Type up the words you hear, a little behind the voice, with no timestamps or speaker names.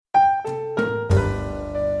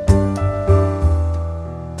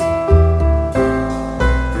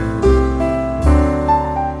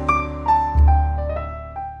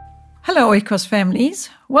Hello, Oikos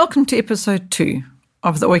families. Welcome to episode 2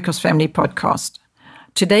 of the Oikos Family Podcast.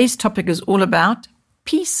 Today's topic is all about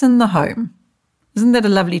peace in the home. Isn't that a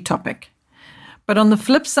lovely topic? But on the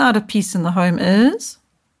flip side of peace in the home is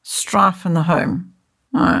strife in the home.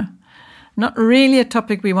 Not really a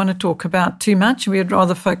topic we want to talk about too much. We'd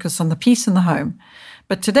rather focus on the peace in the home.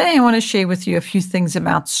 But today I want to share with you a few things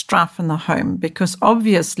about strife in the home, because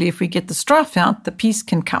obviously if we get the strife out, the peace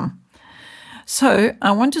can come. So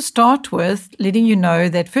I want to start with letting you know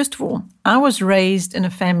that, first of all, I was raised in a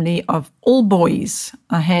family of all boys.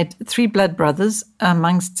 I had 3 blood brothers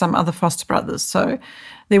amongst some other foster brothers. So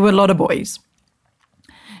there were a lot of boys,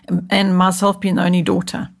 and myself being the only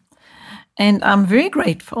daughter. And I'm very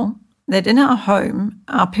grateful that in our home,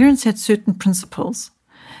 our parents had certain principles.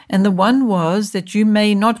 And the one was that you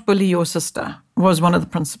may not bully your sister, was one of the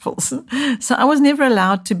principles. So I was never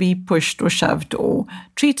allowed to be pushed or shoved or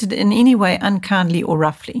treated in any way unkindly or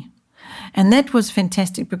roughly. And that was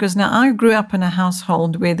fantastic, because now I grew up in a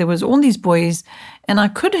household where there was all these boys, and I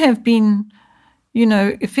could have been,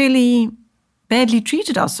 fairly badly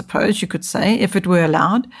treated, I suppose you could say, if it were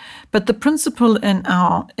allowed. But the principle in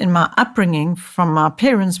my upbringing from my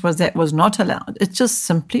parents was that was not allowed. It just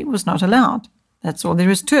simply was not allowed. That's all there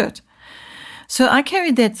is to it. So I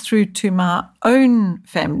carried that through to my own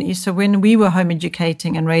family. So when we were home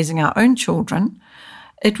educating and raising our own children,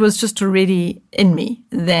 it was just already in me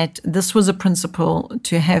that this was a principle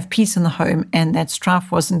to have peace in the home and that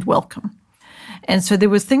strife wasn't welcome. And so there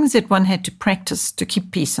were things that one had to practice to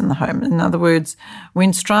keep peace in the home. In other words,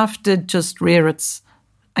 when strife did just rear its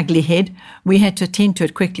ugly head, we had to attend to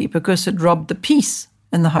it quickly because it robbed the peace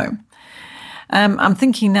in the home. I'm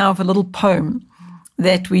thinking now of a little poem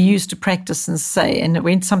that we used to practice and say, and it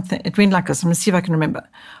went like this. I'm going to see if I can remember.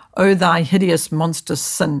 "O thy hideous monster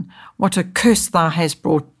sin, what a curse thou hast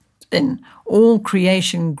brought in. All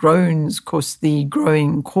creation groans, 'cause the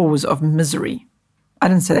growing cause of misery." I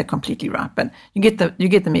didn't say that completely right, but you get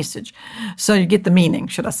the message. So you get the meaning,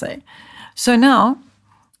 should I say. So now,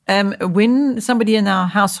 when somebody in our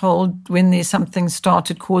household, when there's something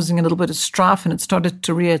started causing a little bit of strife and it started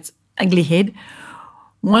to rear its ugly head,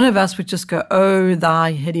 one of us would just go, "Oh,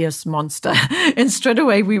 thy hideous monster." And straight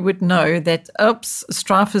away we would know that, oops,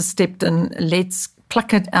 strife has stepped in, let's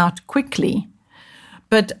pluck it out quickly.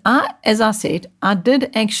 But as I said, I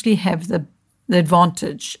did actually have the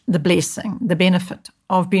advantage, the blessing, the benefit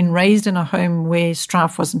of being raised in a home where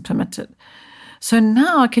strife wasn't permitted. So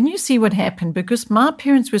now, can you see what happened? Because my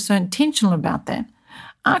parents were so intentional about that,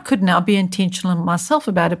 I could now be intentional myself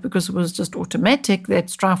about it, because it was just automatic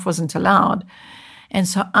that strife wasn't allowed. And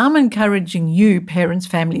so I'm encouraging you, parents,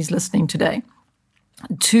 families listening today,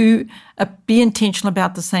 to be intentional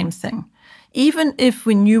about the same thing. Even if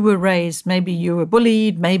when you were raised, maybe you were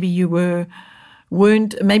bullied, maybe you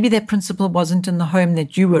weren't, maybe that principle wasn't in the home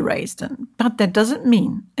that you were raised in. But that doesn't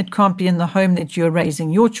mean it can't be in the home that you're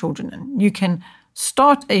raising your children in. You can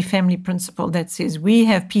start a family principle that says we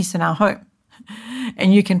have peace in our home.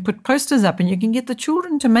 And you can put posters up, and you can get the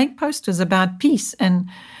children to make posters about peace and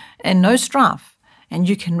no strife. And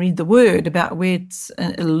you can read the word about where it's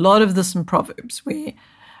a lot of this in Proverbs, where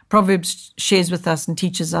Proverbs shares with us and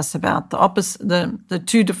teaches us about the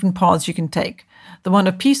 2 different paths you can take, the one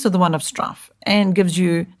of peace or the one of strife, and gives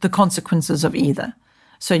you the consequences of either.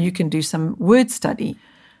 So you can do some word study.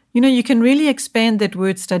 You can really expand that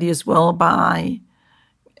word study as well by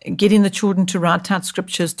getting the children to write out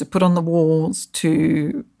scriptures to put on the walls,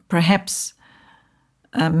 to perhaps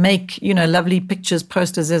make, lovely pictures,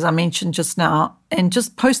 posters, as I mentioned just now, and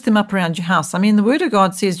just post them up around your house. I mean, the Word of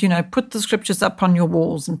God says, put the scriptures up on your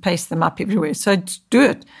walls and paste them up everywhere. So do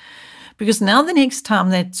it. Because now the next time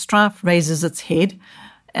that strife raises its head,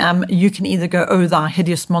 you can either go, "Oh, thy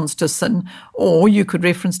hideous monster sin," or you could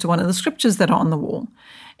reference to one of the scriptures that are on the wall.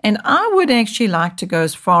 And I would actually like to go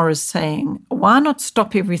as far as saying, why not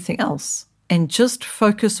stop everything else and just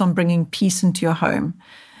focus on bringing peace into your home?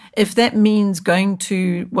 If that means going to,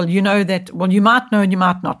 you might know and you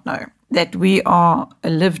might not know that we are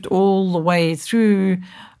lived all the way through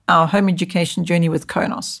our home education journey with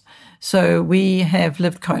Konos. So we have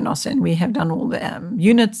lived Konos, and we have done all the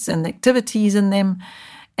units and the activities in them.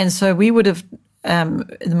 And so we would have,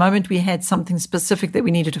 the moment we had something specific that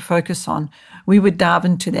we needed to focus on, we would dive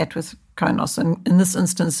into that with Konos. And in this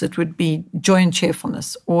instance, it would be joy and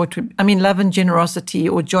cheerfulness, or love and generosity,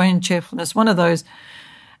 or joy and cheerfulness, one of those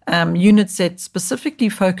units that specifically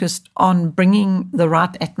focused on bringing the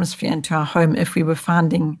right atmosphere into our home if we were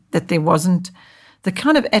finding that there wasn't the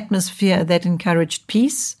kind of atmosphere that encouraged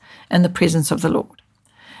peace and the presence of the Lord.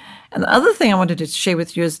 And the other thing I wanted to share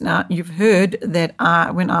with you is, now you've heard that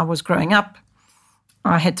when I was growing up,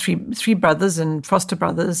 I had three brothers and foster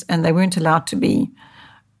brothers, and they weren't allowed to be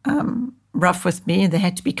rough with me. They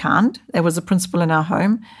had to be kind. That was a principle in our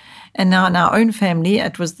home. And now in our own family,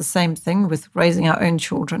 it was the same thing with raising our own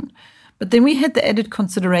children. But then we had the added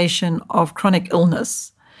consideration of chronic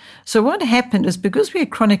illness. So what happened is, because we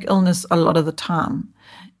had chronic illness a lot of the time,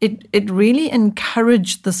 it really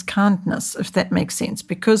encouraged this kindness, if that makes sense.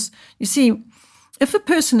 Because, you see, if a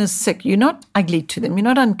person is sick, you're not ugly to them, you're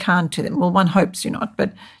not unkind to them. Well, one hopes you're not.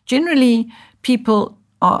 But generally, people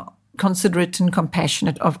are considerate and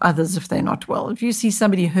compassionate of others if they're not well. If you see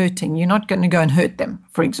somebody hurting, you're not going to go and hurt them,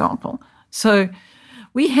 for example. So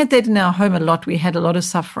we had that in our home a lot. We had a lot of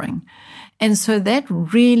suffering. And so that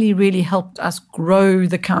really, really helped us grow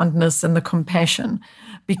the kindness and the compassion,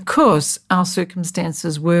 because our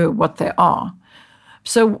circumstances were what they are.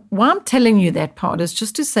 So why I'm telling you that part is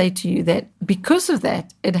just to say to you that because of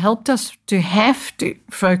that, it helped us to have to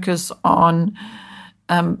focus on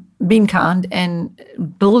being kind and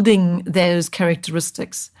building those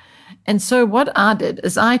characteristics. And so what I did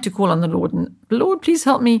is I had to call on the Lord, and Lord, please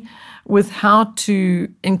help me with how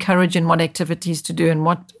to encourage and what activities to do and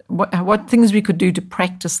what things we could do to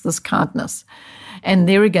practice this kindness. And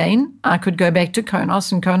there again, I could go back to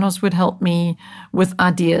Konos, and Konos would help me with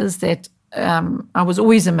ideas that I was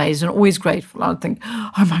always amazed and always grateful. I would think,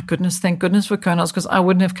 oh my goodness, thank goodness for Konos, because I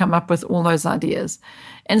wouldn't have come up with all those ideas.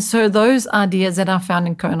 And so those ideas that I found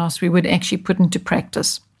in Konos, we would actually put into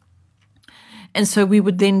practice. And so we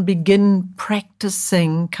would then begin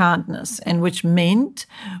practicing kindness, and which meant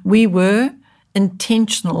we were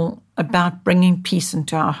intentional about bringing peace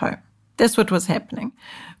into our home. That's what was happening.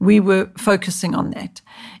 We were focusing on that.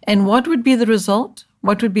 And what would be the result?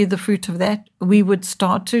 What would be the fruit of that? We would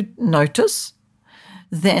start to notice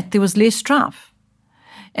that there was less strife,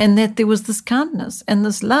 and that there was this kindness and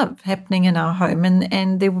this love happening in our home,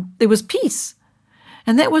 and there was peace.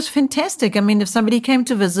 And that was fantastic. I mean, if somebody came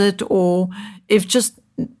to visit, or if just,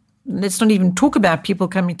 let's not even talk about people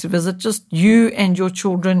coming to visit, just you and your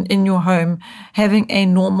children in your home having a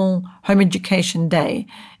normal home education day,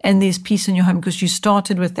 and there's peace in your home because you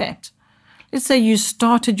started with that. Let's say you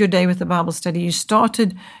started your day with a Bible study. You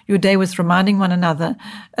started your day with reminding one another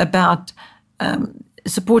about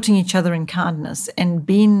supporting each other in kindness, and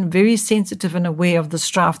being very sensitive and aware of the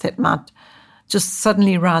strife that might just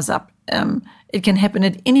suddenly rise up. It can happen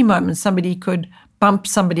at any moment. Somebody could bump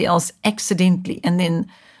somebody else accidentally, and then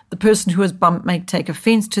the person who was bumped may take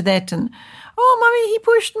offense to that, and, oh, mommy, he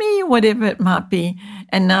pushed me, or whatever it might be.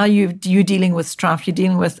 And now you're dealing with strife. You're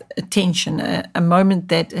dealing with a tension, a moment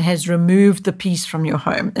that has removed the peace from your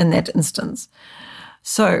home in that instance.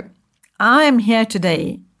 So I am here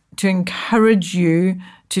today to encourage you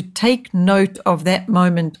to take note of that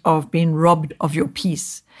moment of being robbed of your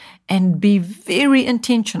peace, and be very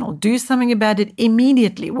intentional. Do something about it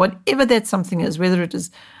immediately, whatever that something is, whether it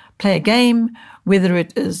is play a game, whether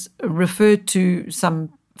it is refer to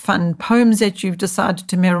some fun poems that you've decided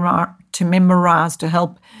to memorize to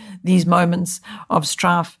help these moments of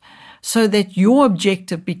strife, so that your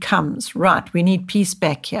objective becomes, right, we need peace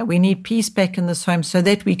back here. We need peace back in this home so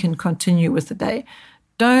that we can continue with the day.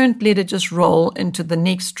 Don't let it just roll into the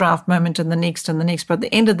next strife moment and the next and the next. But at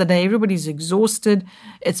the end of the day, everybody's exhausted.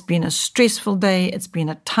 It's been a stressful day. It's been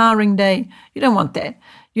a tiring day. You don't want that.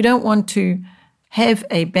 You don't want to have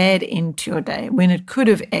a bad end to your day when it could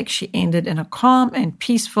have actually ended in a calm and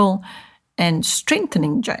peaceful and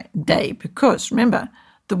strengthening day. Because remember,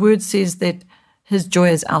 the word says that his joy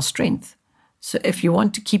is our strength. So if you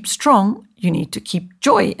want to keep strong, you need to keep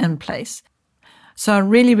joy in place. So I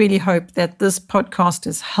really, really hope that this podcast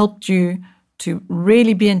has helped you to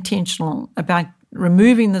really be intentional about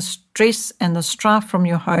removing the stress and the strife from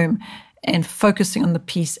your home, and focusing on the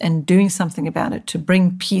peace and doing something about it to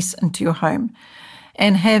bring peace into your home.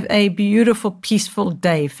 And have a beautiful, peaceful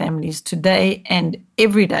day, families, today and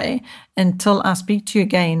every day, until I speak to you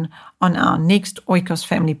again on our next Oikos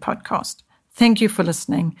Family podcast. Thank you for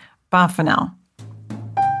listening. Bye for now.